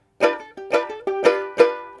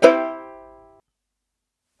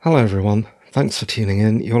Hello everyone, thanks for tuning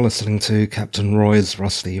in. You're listening to Captain Roy's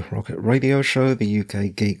Rusty Rocket Radio Show, the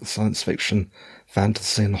UK Geek Science Fiction,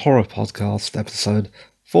 Fantasy and Horror Podcast, episode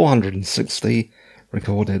 460,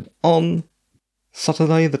 recorded on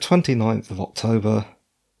Saturday the 29th of October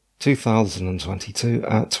 2022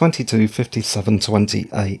 at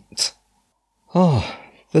 22:57:28.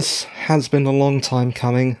 This has been a long time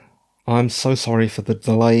coming. I'm so sorry for the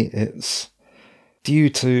delay. It's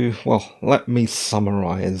due to, well, let me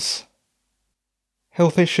summarise.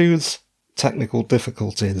 Health issues, technical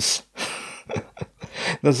difficulties.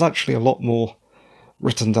 There's actually a lot more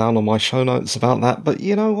written down on my show notes about that, but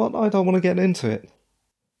you know what? I don't want to get into it.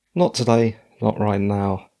 Not today, not right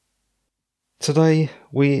now. Today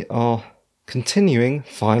we are continuing,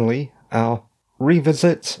 finally, our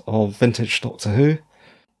revisit of vintage Doctor Who.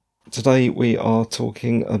 Today we are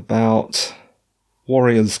talking about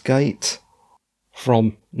Warrior's Gate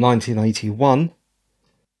from 1981.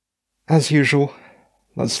 As usual,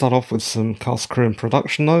 let's start off with some cast, crew and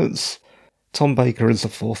production notes. Tom Baker is the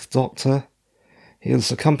fourth Doctor. He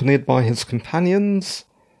is accompanied by his companions,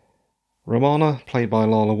 Romana, played by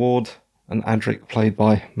Lalla Ward, and Adric, played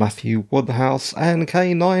by Matthew Woodhouse, and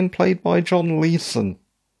K9, played by John Leeson.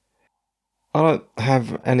 I don't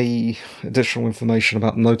have any additional information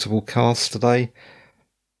about notable casts today.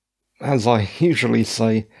 As I usually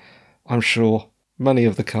say, I'm sure many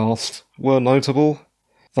of the cast were notable,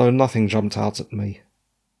 though nothing jumped out at me.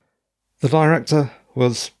 The director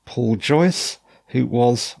was Paul Joyce, who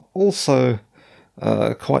was also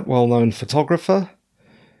a quite well-known photographer,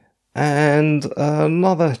 and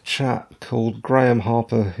another chap called Graham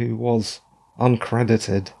Harper, who was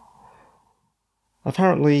uncredited.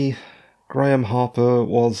 Apparently, Graham Harper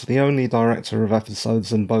was the only director of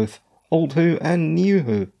episodes in both Old Who and New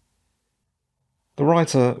Who. The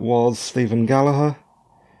writer was Stephen Gallagher,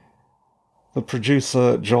 the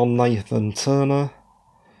producer John Nathan Turner.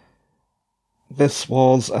 This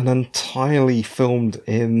was an entirely filmed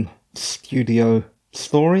in studio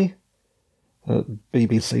story at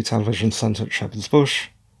BBC Television Centre at Shepherd's Bush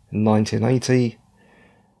in 1980.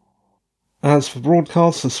 As for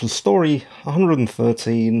broadcast, this was story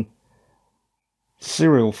 113,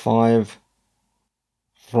 serial 5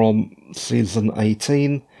 from season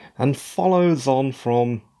 18, and follows on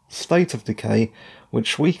from State of Decay,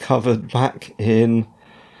 which we covered back in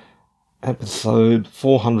episode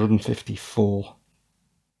 454.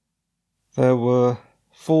 There were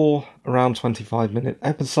 4 around 25-minute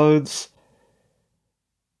episodes,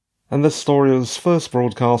 and this story was first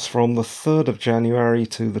broadcast from the 3rd of January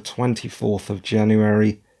to the 24th of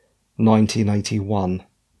January 1981.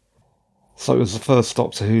 So it was the first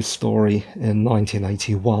Doctor Who story in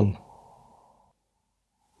 1981.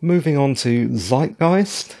 Moving on to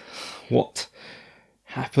Zeitgeist, what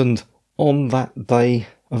happened on that day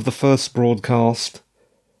of the first broadcast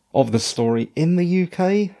of the story in the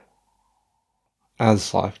UK?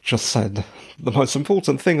 As I've just said, the most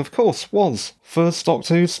important thing, of course, was first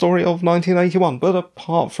Doctor Who story of 1981, but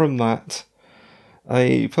apart from that,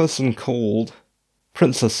 a person called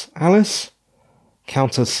Princess Alice,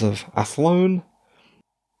 Countess of Athlone,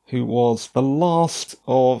 who was the last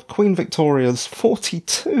of Queen Victoria's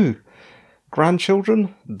 42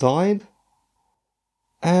 grandchildren, died.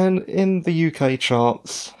 And in the UK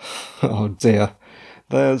charts, oh dear,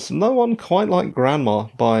 there's No One Quite Like Grandma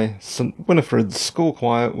by St Winifred's School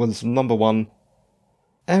Choir was number 1.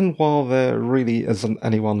 And while there really isn't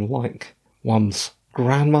anyone like one's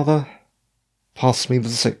grandmother, pass me the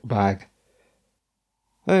sick bag.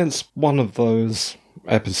 It's one of those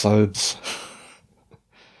episodes.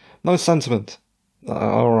 No sentiment.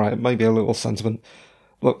 Alright, maybe a little sentiment.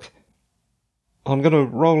 Look, I'm going to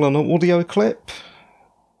roll an audio clip,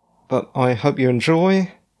 but I hope you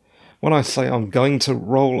enjoy. When I say I'm going to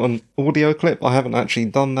roll an audio clip, I haven't actually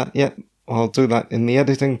done that yet. I'll do that in the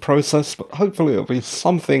editing process, but hopefully it'll be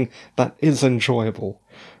something that is enjoyable.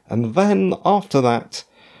 And then, after that,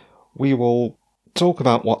 we will talk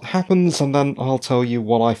about what happens, and then I'll tell you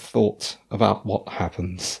what I thought about what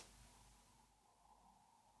happens.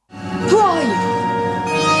 Who are you?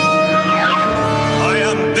 I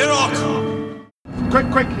am Birok!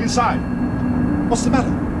 Quick, inside. What's the matter?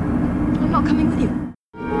 I'm not coming with you.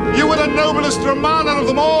 You were the noblest Romana of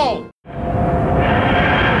them all!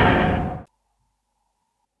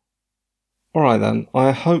 Alright then,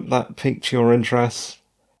 I hope that piqued your interest.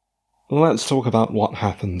 Let's talk about what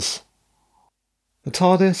happens. The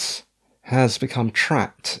TARDIS has become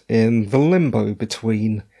trapped in the limbo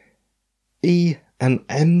between E and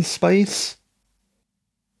N space.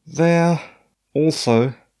 There,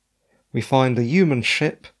 also, we find a human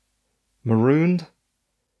ship, marooned,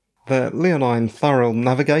 the Leonine Thariel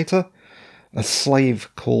navigator, a slave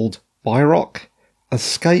called Byrock,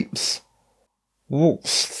 escapes,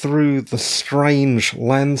 walks through the strange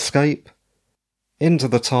landscape, into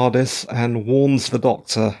the TARDIS and warns the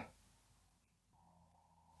Doctor.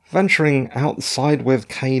 Venturing outside with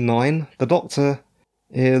K9, the Doctor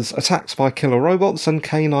is attacked by killer robots and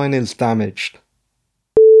K9 is damaged.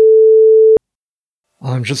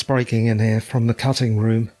 I'm just breaking in here from the cutting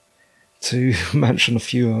room to mention a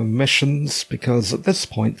few omissions, because at this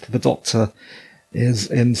point the Doctor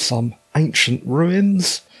is in some ancient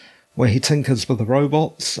ruins where he tinkers with the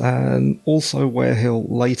robots, and also where he'll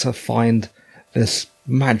later find this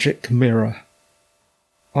magic mirror.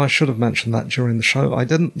 I should have mentioned that during the show, I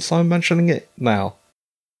didn't, so I'm mentioning it now.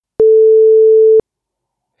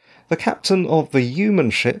 The captain of the human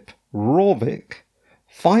ship, Rorvik,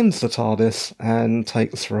 finds the TARDIS and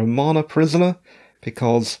takes Romana prisoner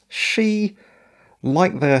because she,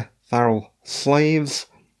 like their Thariel slaves,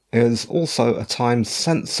 is also a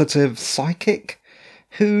time-sensitive psychic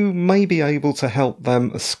who may be able to help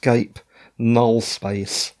them escape null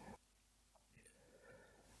space.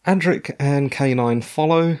 Adric and K9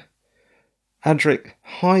 follow. Adric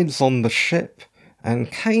hides on the ship,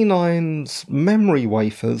 and K9's memory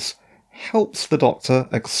wafers helps the Doctor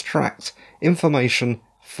extract information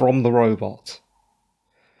from the robot.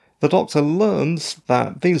 The Doctor learns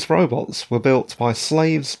that these robots were built by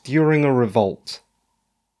slaves during a revolt.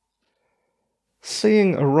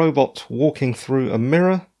 Seeing a robot walking through a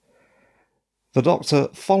mirror, the Doctor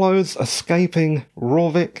follows, escaping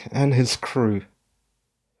Rorvik and his crew.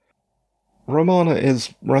 Romana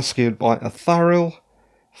is rescued by a Thariel,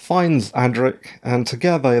 finds Adric, and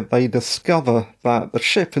together they discover that the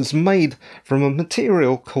ship is made from a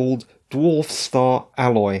material called dwarf star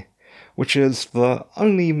alloy, which is the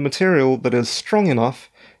only material that is strong enough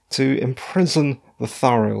to imprison the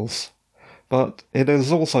Thariels. But it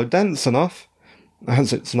is also dense enough,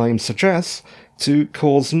 as its name suggests, to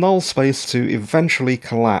cause null space to eventually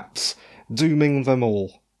collapse, dooming them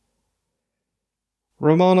all.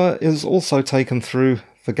 Romana is also taken through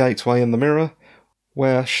the gateway in the mirror,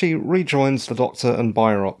 where she rejoins the Doctor and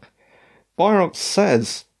Byrock. Byrock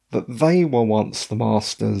says that they were once the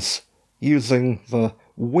Masters, using the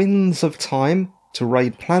winds of time to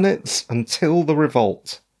raid planets until the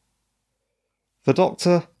revolt. The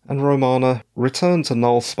Doctor and Romana return to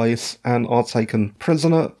null space and are taken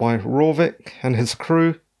prisoner by Rorvik and his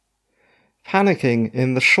crew. Panicking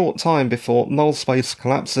in the short time before null space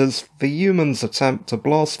collapses, the humans attempt to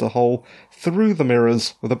blast a hole through the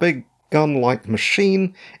mirrors with a big gun-like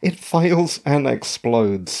machine. It fails and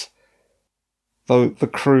explodes, though the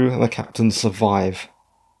crew and the captain survive.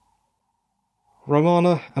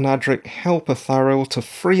 Romana and Adric help a Thariel to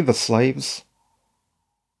free the slaves.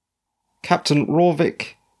 Captain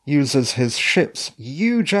Rorvik uses his ship's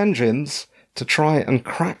huge engines to try and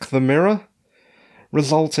crack the mirror,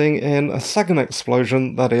 resulting in a second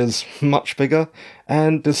explosion that is much bigger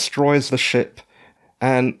and destroys the ship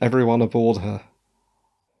and everyone aboard her.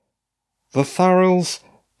 The Thariels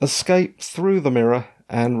escape through the mirror,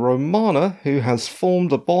 and Romana, who has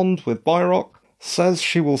formed a bond with Byrock, says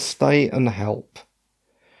she will stay and help.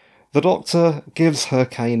 The Doctor gives her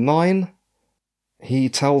K9. He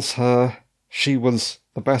tells her she was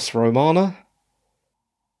the best Romana.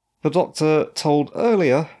 The Doctor, told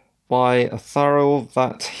earlier by a Thariel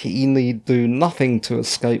that he need do nothing to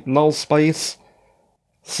escape null space,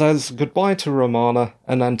 says goodbye to Romana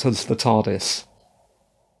and enters the TARDIS.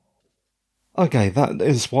 Okay, that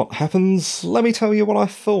is what happens. Let me tell you what I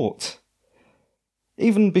thought.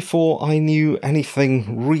 Even before I knew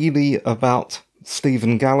anything really about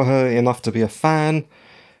Stephen Gallagher enough to be a fan,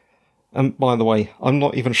 and by the way, I'm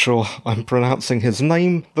not even sure I'm pronouncing his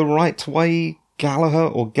name the right way, Gallagher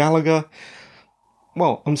or Gallagher.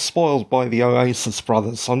 Well, I'm spoiled by the Oasis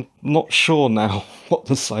brothers, I'm not sure now what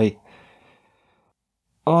to say.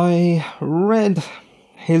 I read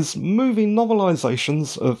his movie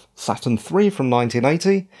novelisations of Saturn III from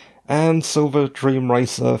 1980 and Silver Dream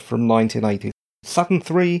Racer from 1980. Saturn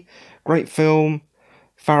III, great film,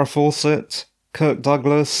 Farrah Fawcett, Kirk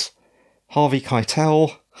Douglas, Harvey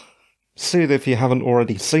Keitel. See it if you haven't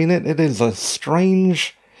already seen it. It is a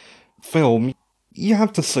strange film. You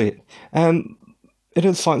have to see it. And it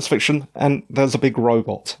is science fiction, and there's a big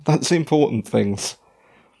robot. That's the important things.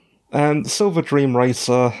 And Silver Dream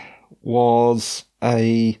Racer was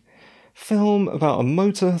a film about a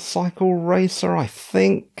motorcycle racer, I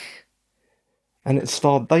think. And it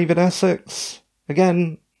starred David Essex.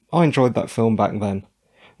 Again, I enjoyed that film back then.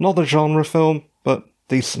 Not the genre film, but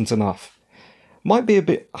decent enough. Might be a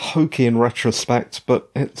bit hokey in retrospect, but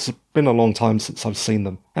it's been a long time since I've seen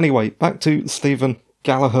them. Anyway, back to Stephen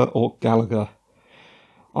Gallagher or Gallagher.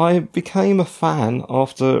 I became a fan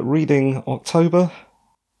after reading October,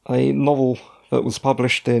 a novel that was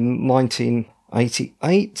published in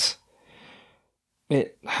 1988.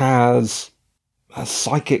 It has a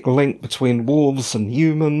psychic link between wolves and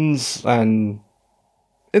humans, and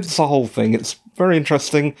it's a whole thing. It's very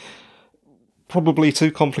interesting. Probably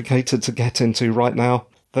too complicated to get into right now.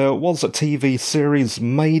 There was a TV series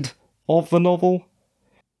made of the novel.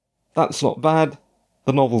 That's not bad.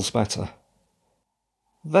 The novel's better.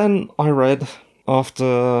 Then I read,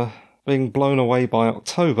 after being blown away by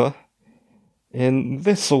October, in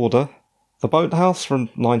this order, The Boathouse from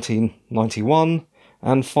 1991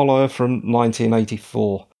 and Follower from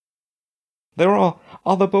 1984. There are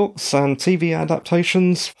other books and TV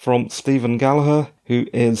adaptations from Stephen Gallagher, who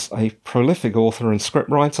is a prolific author and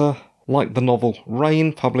scriptwriter, like the novel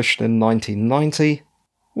Rain, published in 1990,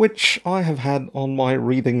 which I have had on my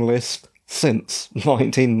reading list since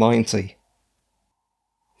 1990.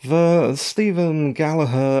 The Stephen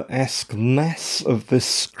Gallagher-esque-ness of this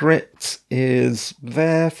script is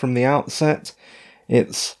there from the outset.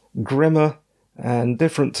 It's grimmer and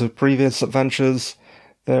different to previous adventures.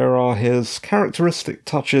 There are his characteristic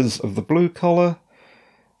touches of the blue collar,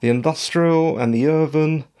 the industrial and the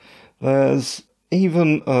urban. There's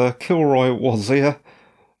even a Kilroy Wazir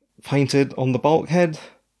painted on the bulkhead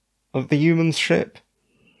of the human ship.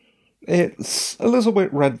 It's a little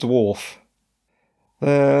bit Red Dwarf.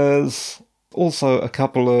 There's also a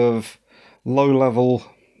couple of low-level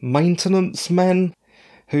maintenance men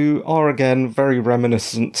who are again very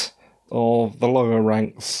reminiscent of the lower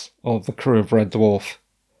ranks of the crew of Red Dwarf.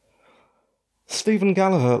 Stephen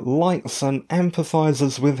Gallagher likes and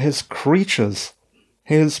empathises with his creatures.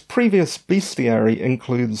 His previous bestiary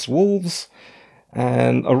includes wolves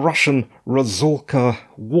and a Russian Razorka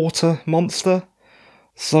water monster,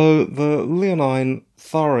 so the Leonine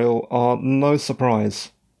Thariel are no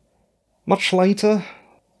surprise. Much later,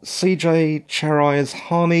 C.J. Cherai's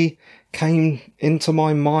Hani came into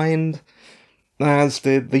my mind, as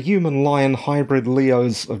did the human-lion hybrid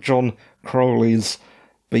Leos of John Crowley's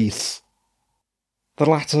Beasts. The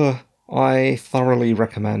latter I thoroughly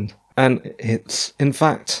recommend, and it's, in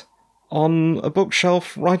fact, on a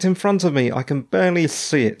bookshelf right in front of me. I can barely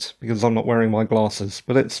see it because I'm not wearing my glasses,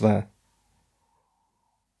 but it's there.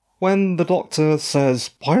 When the Doctor says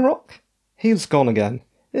Pyrock, he's gone again.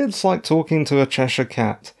 It's like talking to a Cheshire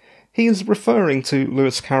cat. He's referring to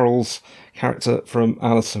Lewis Carroll's character from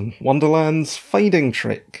Alice in Wonderland's fading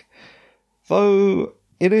trick. Though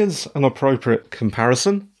it is an appropriate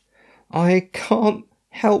comparison, I can't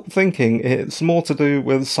help thinking it's more to do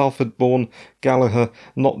with Salford-born Gallagher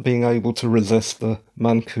not being able to resist the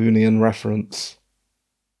Mancunian reference.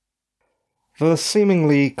 The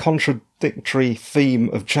seemingly contradictory theme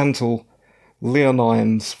of gentle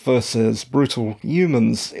Leonines versus brutal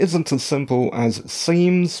humans isn't as simple as it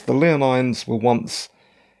seems. The Leonines were once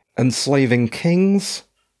enslaving kings.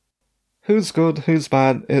 Who's good, who's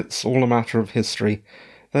bad, it's all a matter of history.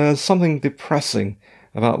 There's something depressing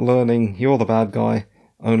about learning you're the bad guy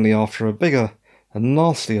only after a bigger and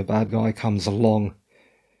nastier bad guy comes along.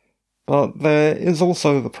 But there is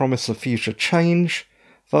also the promise of future change,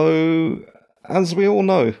 though, as we all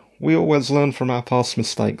know, we always learn from our past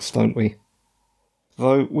mistakes, don't we?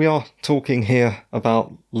 Though we are talking here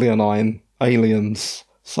about Leonine aliens,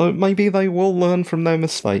 so maybe they will learn from their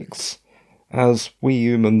mistakes, as we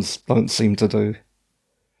humans don't seem to do.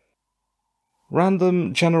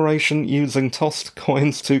 Random generation using tossed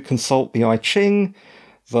coins to consult the I Ching,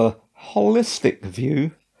 the holistic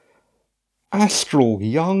view, astral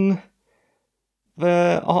young.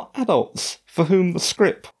 There are adults for whom the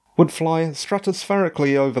script would fly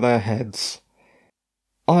stratospherically over their heads.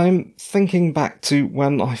 I'm thinking back to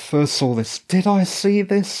when I first saw this. Did I see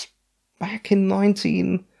this back in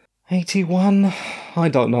 1981? I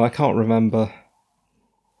don't know, I can't remember.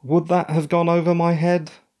 Would that have gone over my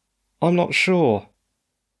head? I'm not sure.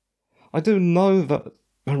 I do know that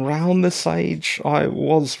around this age I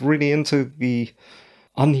was really into the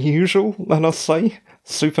unusual, let us say.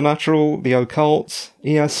 Supernatural, the occult,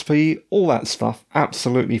 ESP, all that stuff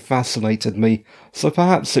absolutely fascinated me. So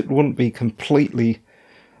perhaps it wouldn't be completely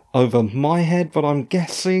over my head, but I'm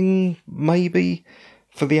guessing maybe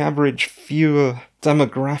for the average viewer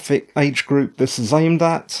demographic age group this is aimed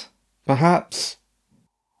at, perhaps.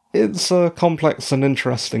 It's a complex and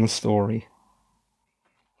interesting story.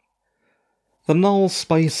 The null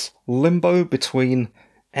space limbo between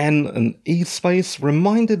N and E space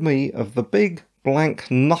reminded me of the big blank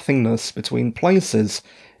nothingness between places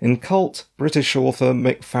in cult British author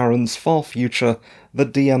Mick Farren's far future The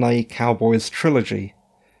DNA Cowboys trilogy.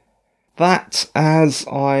 That, as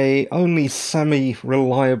I only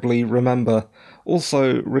semi-reliably remember,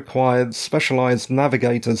 also required specialised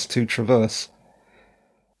navigators to traverse.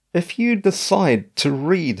 If you decide to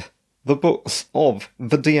read the books of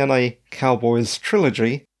the DNA Cowboys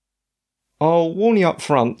trilogy, I'll warn you up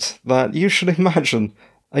front that you should imagine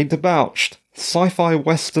a debauched sci-fi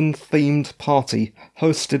western themed party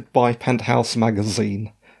hosted by Penthouse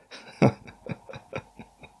magazine.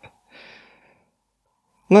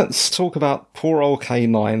 Let's talk about poor old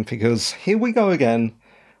K9, because here we go again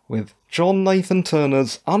with John Nathan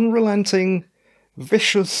Turner's unrelenting,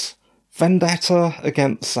 vicious vendetta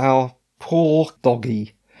against our poor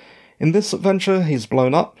doggy. In this adventure, he's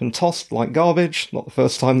blown up and tossed like garbage, not the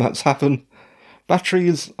first time that's happened.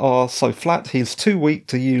 Batteries are so flat he's too weak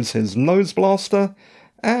to use his nose blaster,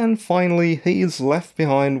 and finally he's left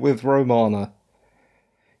behind with Romana.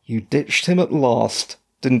 You ditched him at last,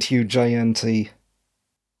 didn't you, JNT?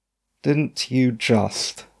 Didn't you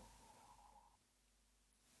just?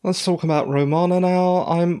 Let's talk about Romana now.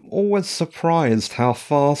 I'm always surprised how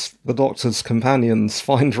fast the Doctor's companions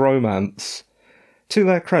find romance. To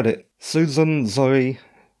their credit, Susan, Zoe,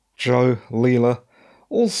 Jo, Leela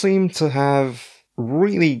all seem to have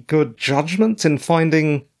really good judgment in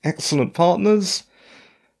finding excellent partners.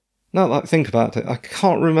 Now that I think about it, I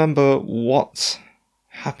can't remember what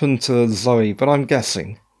happened to Zoe, but I'm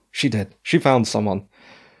guessing she did. She found someone.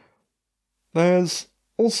 There's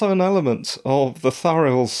also an element of the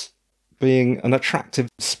Thariels being an attractive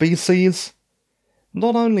species.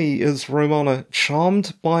 Not only is Romana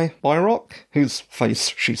charmed by Byrok, whose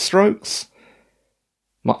face she strokes,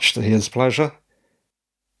 much to his pleasure,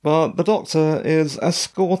 but the Doctor is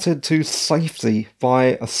escorted to safety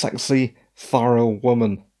by a sexy Thariel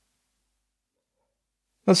woman.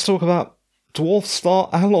 Let's talk about Dwarf Star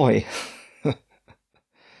Alloy.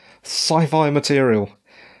 Sci-fi material.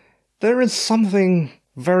 There is something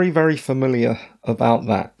very, very familiar about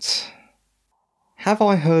that. Have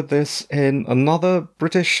I heard this in another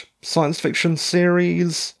British science fiction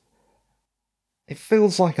series? It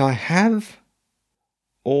feels like I have.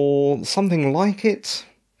 Or something like it.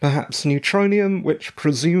 Perhaps Neutronium, which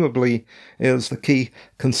presumably is the key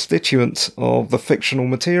constituent of the fictional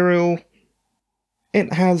material.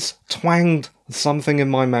 It has twanged something in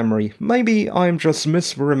my memory. Maybe I'm just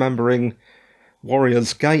misremembering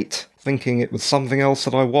Warrior's Gate, thinking it was something else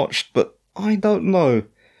that I watched, but I don't know.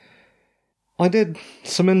 I did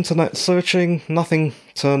some internet searching, nothing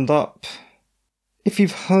turned up. If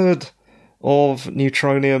you've heard of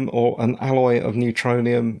neutronium or an alloy of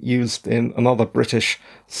neutronium used in another British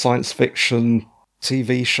science fiction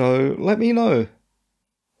TV show, let me know.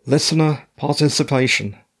 Listener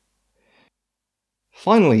participation.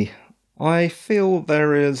 Finally, I feel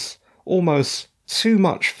there is almost too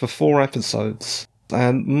much for 4 episodes,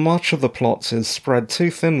 and much of the plot is spread too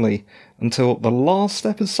thinly until the last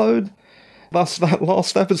episode. Thus, that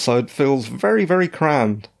last episode feels very, very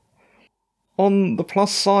crammed. On the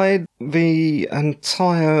plus side, the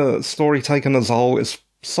entire story taken as a whole is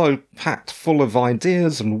so packed full of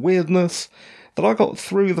ideas and weirdness that I got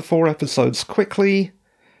through the 4 episodes quickly.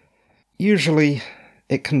 Usually,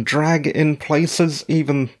 it can drag in places,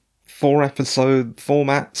 even 4-episode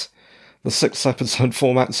format. The 6-episode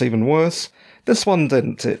format's even worse. This one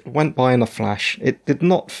didn't. It went by in a flash. It did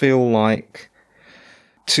not feel like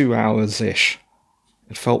 2 hours-ish.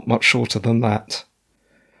 It felt much shorter than that.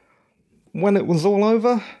 When it was all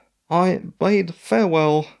over, I bade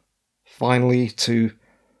farewell, finally, to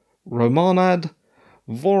Romanad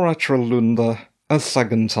Voratralunda a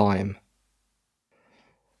second time.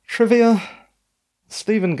 Trivia: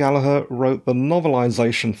 Stephen Gallagher wrote the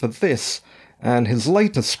novelisation for this and his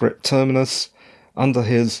later script Terminus under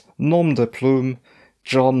his nom de plume,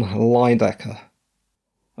 John Lydecker.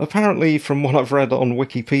 Apparently, from what I've read on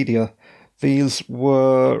Wikipedia, these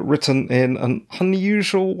were written in an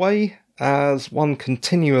unusual way, as one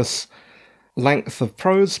continuous length of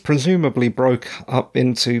prose, presumably broke up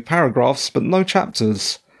into paragraphs, but no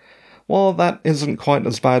chapters. While that isn't quite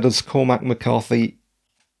as bad as Cormac McCarthy,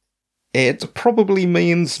 it probably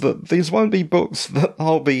means that these won't be books that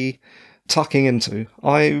I'll be tucking into.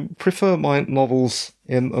 I prefer my novels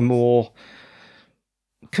in a more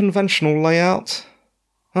conventional layout.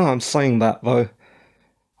 Oh, I'm saying that, though.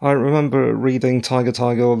 I remember reading Tiger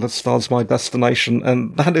Tiger, The Star's My Destination,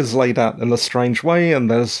 and that is laid out in a strange way, and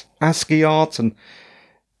there's ASCII art, and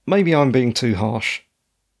maybe I'm being too harsh.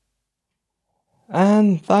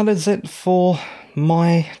 And that is it for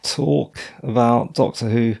my talk about Doctor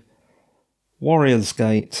Who Warriors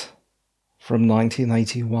Gate from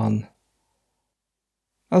 1981.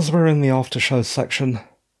 As we're in the after-show section,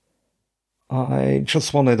 I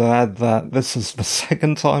just wanted to add that this is the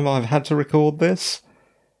second time I've had to record this.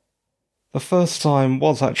 The first time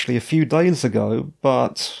was actually a few days ago,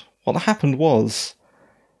 but what happened was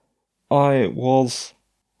I was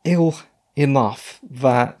ill enough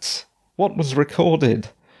that what was recorded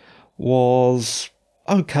was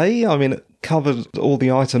okay. I mean, it covered all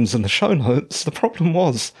the items in the show notes. The problem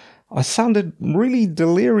was I sounded really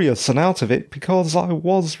delirious and out of it because I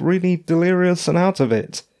was really delirious and out of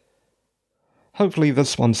it. Hopefully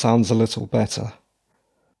this one sounds a little better.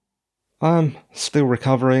 I'm still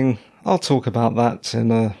recovering. I'll talk about that in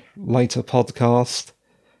a later podcast.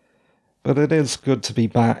 But it is good to be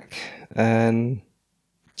back and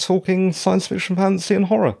talking science fiction, fantasy and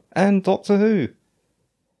horror and Doctor Who.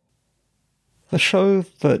 The show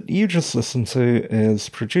that you just listened to is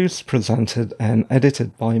produced, presented and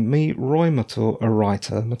edited by me, Roy Matur, a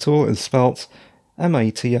writer. Matur is spelt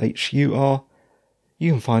Mathur.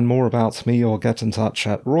 You can find more about me or get in touch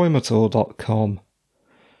at roymatur.com.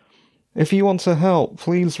 If you want to help,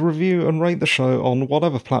 please review and rate the show on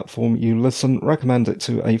whatever platform you listen, recommend it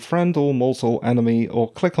to a friend or mortal enemy, or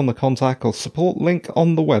click on the contact or support link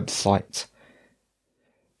on the website.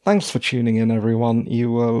 Thanks for tuning in, everyone.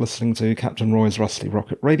 You were listening to Captain Roy's Rusty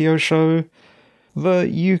Rocket Radio Show,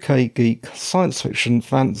 the UK Geek science fiction,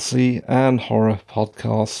 fantasy and horror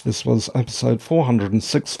podcast. This was episode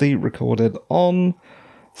 460, recorded on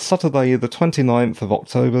Saturday the 29th of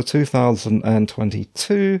October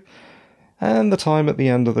 2022, and the time at the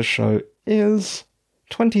end of the show is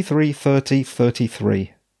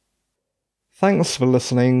 23:30:33. Thanks for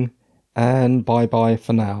listening, and bye-bye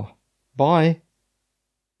for now. Bye.